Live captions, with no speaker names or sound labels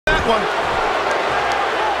one.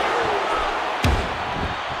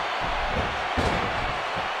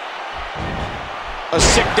 A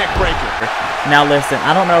sick neck breaker. Now listen,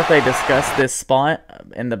 I don't know if they discussed this spot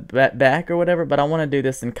in the back or whatever, but I want to do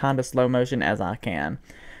this in kind of slow motion as I can.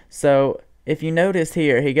 So, if you notice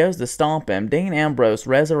here, he goes to stomp him. Dean Ambrose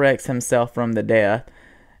resurrects himself from the death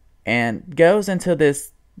and goes into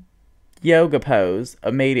this yoga pose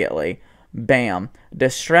immediately. Bam.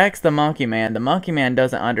 Distracts the Monkey Man. The Monkey Man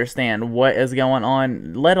doesn't understand what is going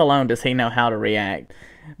on, let alone does he know how to react.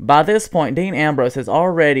 By this point, Dean Ambrose has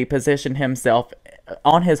already positioned himself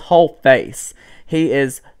on his whole face. He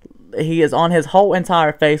is on his whole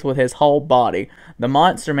entire face with his whole body. The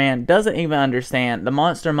Monster Man doesn't even understand. The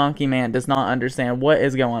Monster Monkey Man does not understand what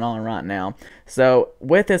is going on right now. So,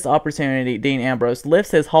 with this opportunity, Dean Ambrose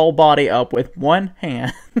lifts his whole body up with one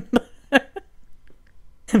hand.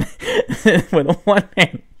 With one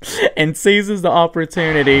hand. And seizes the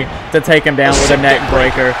opportunity to take him down with a neck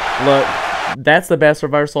breaker. Look, that's the best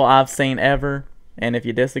reversal I've seen ever. And if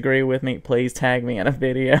you disagree with me, please tag me in a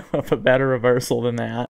video of a better reversal than that.